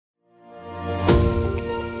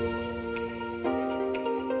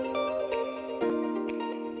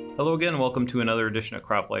Hello again, welcome to another edition of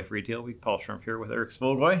CropLife Retail Week. Paul Schrimpf here with Eric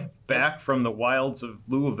Sfiligoj, back from the wilds of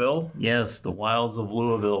Louisville. Yes, the wilds of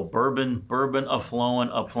Louisville. Bourbon a-flowing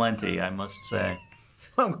aplenty, I must say.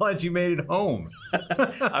 I'm glad you made it home.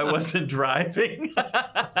 I wasn't driving.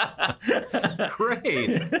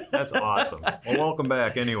 Great. That's awesome. Well, welcome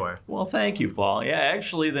back anyway. Well, thank you, Paul. Yeah,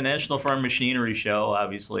 actually, the National Farm Machinery Show,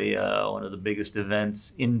 obviously one of the biggest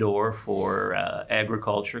events indoor for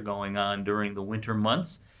agriculture going on during the winter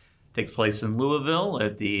months. Takes place in Louisville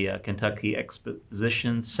at the Kentucky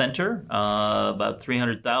Exposition Center. About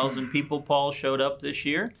 300,000 people, Paul, showed up this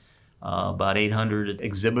year. About 800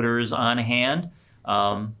 exhibitors on hand.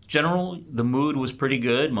 Generally, the mood was pretty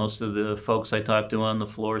good. Most of the folks I talked to on the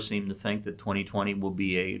floor seem to think that 2020 will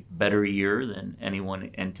be a better year than anyone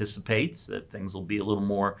anticipates, that things will be a little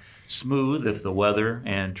more smooth if the weather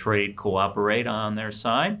and trade cooperate on their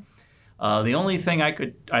side. The only thing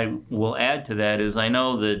I will add to that is I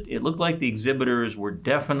know that it looked like the exhibitors were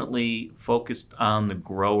definitely focused on the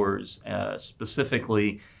growers.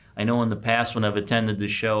 Specifically, I know in the past when I've attended the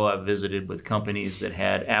show, I've visited with companies that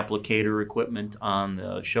had applicator equipment on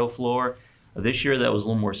the show floor. This year that was a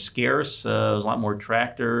little more scarce. There was a lot more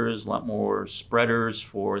tractors, a lot more spreaders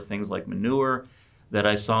for things like manure that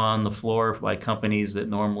I saw on the floor by companies that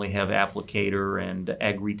normally have applicator and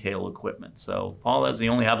ag retail equipment. So, Paul, that's the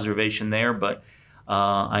only observation there, but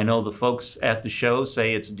I know the folks at the show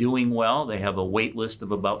say it's doing well. They have a wait list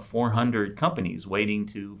of about 400 companies waiting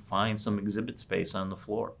to find some exhibit space on the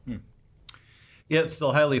floor. Yeah, it's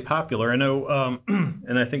still highly popular. I know,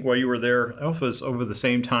 and I think while you were there, I don't know if it was over the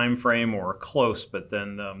same time frame or close, but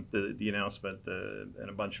then the announcement and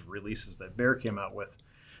a bunch of releases that Bayer came out with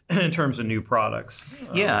in terms of new products.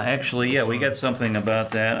 Yeah, actually, yeah, we got something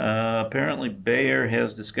about that. Apparently, Bayer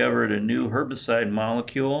has discovered a new herbicide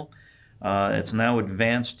molecule. It's now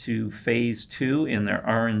advanced to phase 2 in their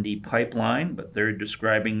R&D pipeline, but they're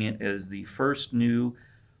describing it as the first new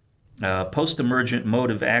post-emergent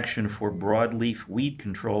mode of action for broadleaf weed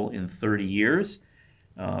control in 30 years.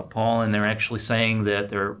 Paul, and they're actually saying that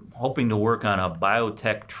they're hoping to work on a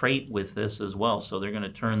biotech trait with this as well. So they're going to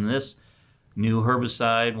turn this new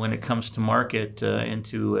herbicide, when it comes to market,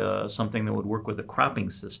 into something that would work with the cropping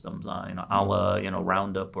systems, a la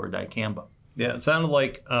Roundup or dicamba. Yeah, it sounded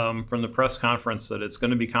like from the press conference that it's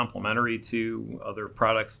going to be complementary to other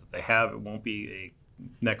products that they have. It won't be a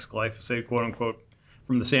next glyphosate, quote unquote,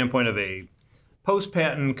 from the standpoint of a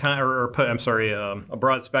post-patent a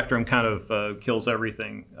broad spectrum kind of kills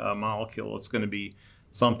everything molecule. It's going to be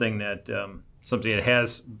something that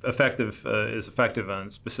has is effective on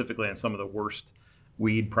specifically on some of the worst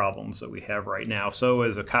weed problems that we have right now. So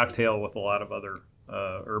as a cocktail with a lot of other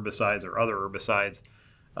herbicides or other herbicides.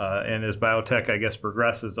 And as biotech, I guess,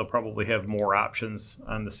 progresses, they'll probably have more options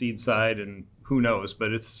on the seed side, and who knows?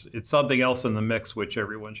 But it's something else in the mix which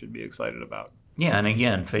everyone should be excited about. Yeah, and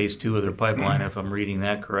again, phase 2 of their pipeline, if I'm reading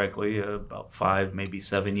that correctly, about 5, maybe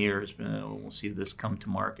 7 years, we'll see this come to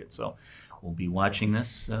market. So we'll be watching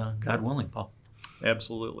this, God willing, Paul.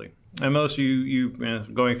 Absolutely. And most you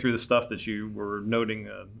going through the stuff that you were noting,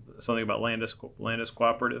 something about Landis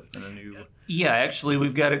Cooperative and a new... Yeah, actually,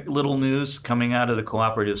 we've got a little news coming out of the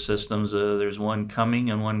cooperative systems. There's one coming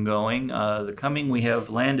and one going. The coming, we have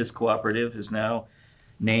Landis Cooperative has now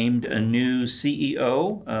named a new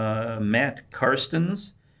CEO, Matt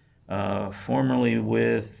Karstens, formerly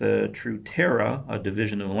with Truterra, a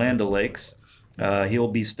division of Land O'Lakes. He'll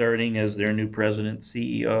be starting as their new president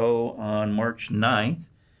CEO on March 9th.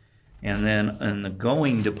 And then in the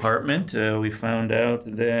going department, we found out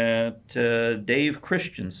that Dave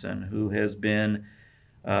Christensen, who has been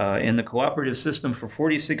in the cooperative system for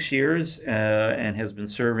 46 years and has been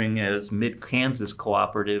serving as Mid-Kansas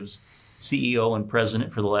Cooperative's CEO and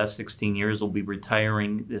president for the last 16 years, will be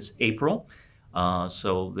retiring this April.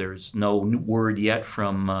 So there's no word yet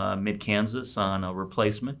from Mid-Kansas on a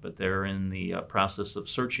replacement, but they're in the process of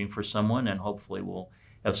searching for someone, and hopefully we'll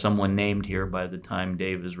have someone named here by the time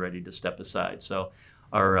Dave is ready to step aside. So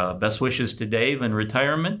our best wishes to Dave in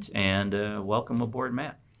retirement, and welcome aboard,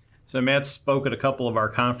 Matt. So Matt spoke at a couple of our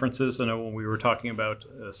conferences. I know when we were talking about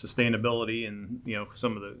sustainability and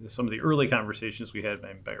some of the early conversations we had,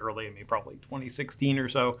 by early I mean probably 2016 or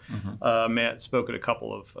so. Mm-hmm. Matt spoke at a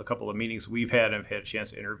couple of meetings we've had. I've had a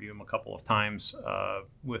chance to interview him a couple of times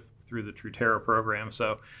through the Truterra program.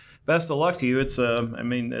 So best of luck to you. It's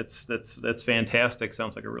that's fantastic.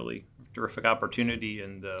 Sounds like a really terrific opportunity,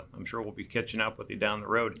 and I'm sure we'll be catching up with you down the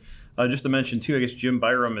road. Just to mention, too, I guess Jim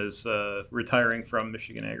Byram is retiring from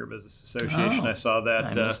Michigan Agribusiness Association. I saw that.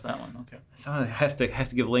 I missed that one. Okay. So I have to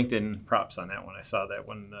give LinkedIn props on that one. I saw that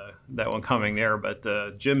one coming there.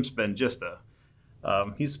 But Jim's been just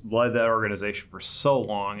He's led that organization for so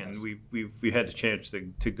long, and we had the chance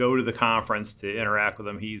to go to the conference, to interact with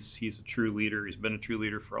him. He's a true leader. He's been a true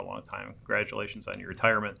leader for a long time. Congratulations on your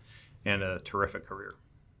retirement and a terrific career.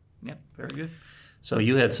 Yeah, very good. So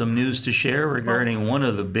you had some news to share regarding one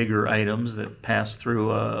of the bigger items that passed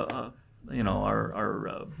through, our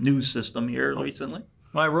news system here recently.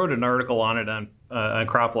 Well, I wrote an article on it on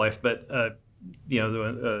CropLife, but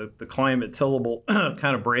the climate tillable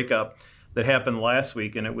kind of breakup that happened last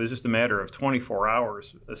week, and it was just a matter of 24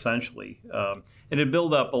 hours essentially, and it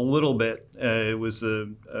built up a little bit. It was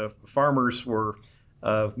farmers were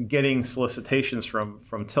getting solicitations from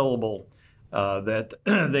Tillable that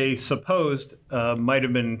they supposed might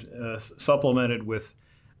have been supplemented with,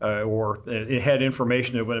 or it had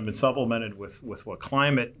information that would have been supplemented with what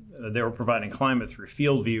climate they were providing climate through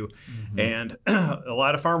FieldView, and a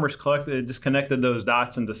lot of farmers just connected those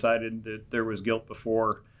dots and decided that there was guilt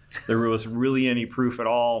before there was really any proof at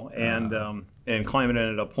all, and climate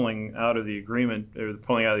ended up pulling out of the agreement, or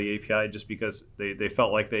pulling out of the API, just because they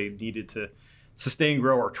felt like they needed to sustain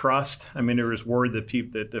grower trust. I mean, there was word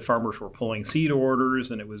that the farmers were pulling seed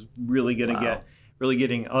orders, and it was really going to get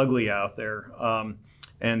getting ugly out there.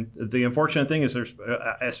 And the unfortunate thing is, there's,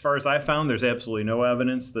 as far as I found, there's absolutely no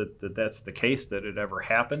evidence that that's the case, that it ever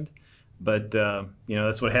happened. But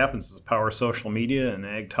that's what happens. Is the power of social media and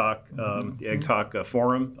Ag Talk, the Ag Talk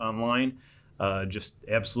forum online, just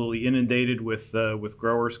absolutely inundated with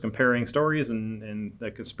growers comparing stories, and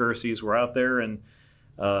the conspiracies were out there, and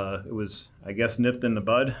it was, I guess, nipped in the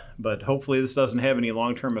bud. But hopefully this doesn't have any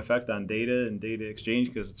long-term effect on data and data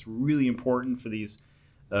exchange, because it's really important for these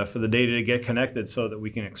for the data to get connected so that we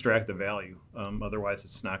can extract the value. Otherwise,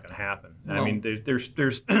 it's not going to happen. Well, I mean, there's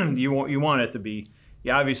you want it to be.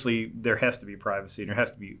 Yeah, obviously there has to be privacy, and there has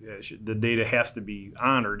to be the data has to be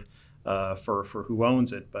honored for who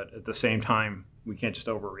owns it. But at the same time, we can't just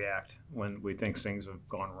overreact when we think things have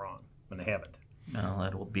gone wrong when they haven't. No,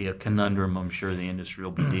 that will be a conundrum I'm sure the industry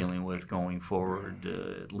will be dealing with going forward,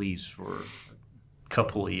 at least for a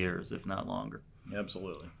couple of years, if not longer.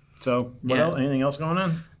 Absolutely. So, anything else going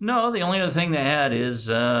on? No, the only other thing to add is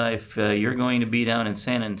if you're going to be down in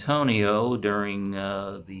San Antonio during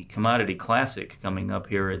the Commodity Classic coming up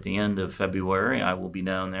here at the end of February, I will be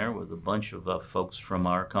down there with a bunch of folks from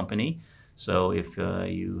our company. So if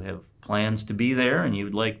you have plans to be there and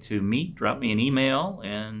you'd like to meet, drop me an email,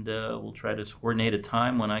 and we'll try to coordinate a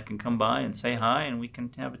time when I can come by and say hi, and we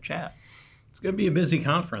can have a chat. It's going to be a busy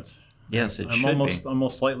conference. Yes, I'm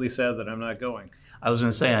almost slightly sad that I'm not going. I was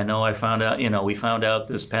going to say, I know we found out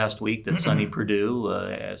this past week that Sonny Perdue,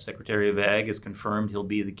 as Secretary of Ag, has confirmed he'll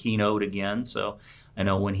be the keynote again. So I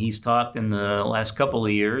know when he's talked in the last couple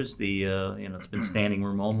of years, it's been standing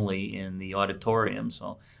room only in the auditorium.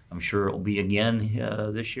 So I'm sure it'll be again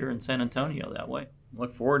this year in San Antonio that way.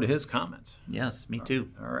 Look forward to his comments. Yes, me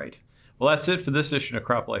too. All right. Well, that's it for this edition of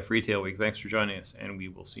CropLife Retail Week. Thanks for joining us, and we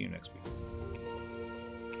will see you next week.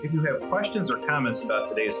 If you have questions or comments about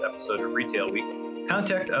today's episode of Retail Week,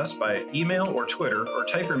 contact us by email or Twitter, or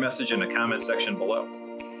type your message in the comment section below.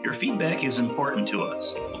 Your feedback is important to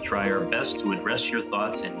us. We'll try our best to address your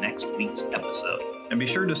thoughts in next week's episode. And be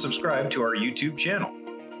sure to subscribe to our YouTube channel.